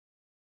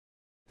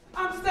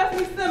I'm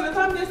Stephanie Simmons.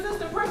 I'm the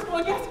assistant principal,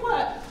 and guess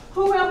what?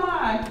 Who am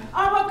I?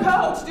 I'm a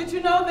coach. Did you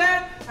know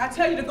that? I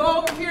tell you to go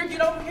over here,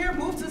 get over here,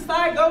 move to the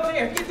side, go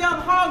there. Get down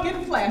the hall, get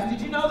in class.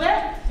 Did you know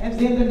that? And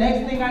then the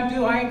next thing I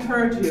do, I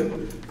encourage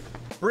you.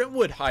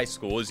 Brentwood High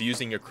School is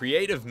using a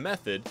creative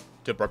method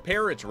to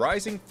prepare its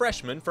rising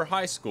freshmen for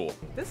high school.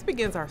 This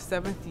begins our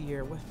 7th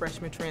year with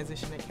Freshman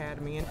Transition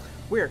Academy, and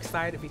we're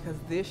excited because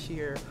this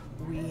year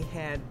we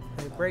had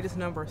the greatest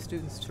number of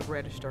students to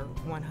register,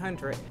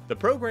 100. The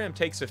program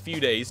takes a few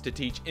days to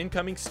teach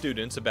incoming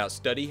students about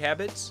study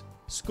habits,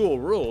 school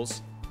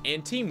rules,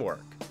 and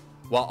teamwork,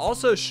 while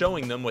also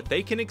showing them what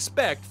they can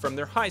expect from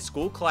their high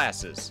school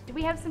classes.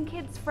 We have some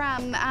kids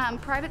from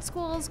private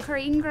schools,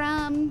 Curry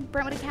Ingram,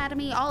 Brentwood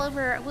Academy, all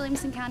over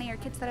Williamson County are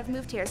kids that have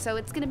moved here, so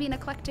it's going to be an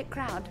eclectic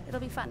crowd. It'll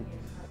be fun.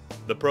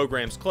 The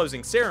program's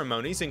closing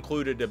ceremonies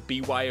included a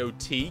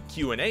BYOT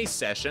Q&A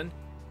session,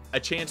 a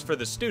chance for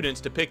the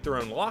students to pick their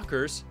own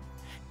lockers,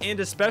 and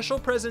a special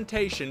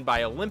presentation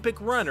by Olympic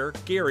runner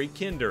Gary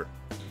Kinder.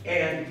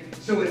 And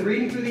so in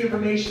reading through the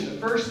information, the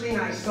first thing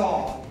I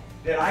saw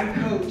that I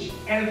coach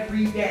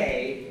every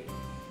day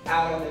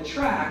out on the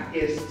track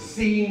is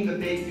seeing the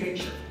big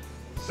picture.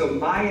 So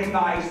my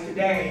advice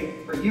today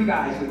for you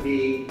guys would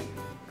be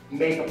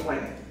make a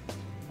plan,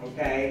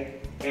 okay?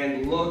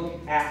 And look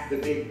at the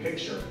big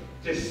picture.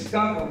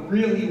 Discover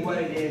really what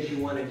it is you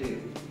want to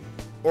do.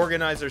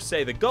 Organizers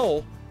say the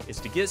goal is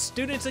to get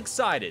students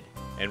excited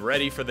and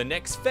ready for the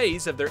next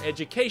phase of their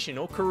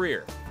educational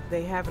career.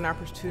 They have an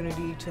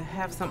opportunity to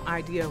have some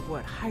idea of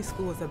what high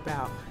school is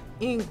about.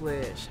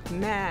 English,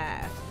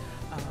 math,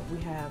 we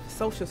have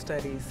social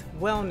studies,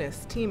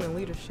 wellness, team and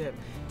leadership.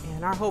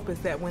 And our hope is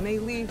that when they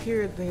leave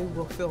here, they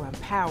will feel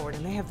empowered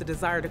and they have the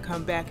desire to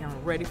come back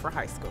and ready for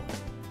high school.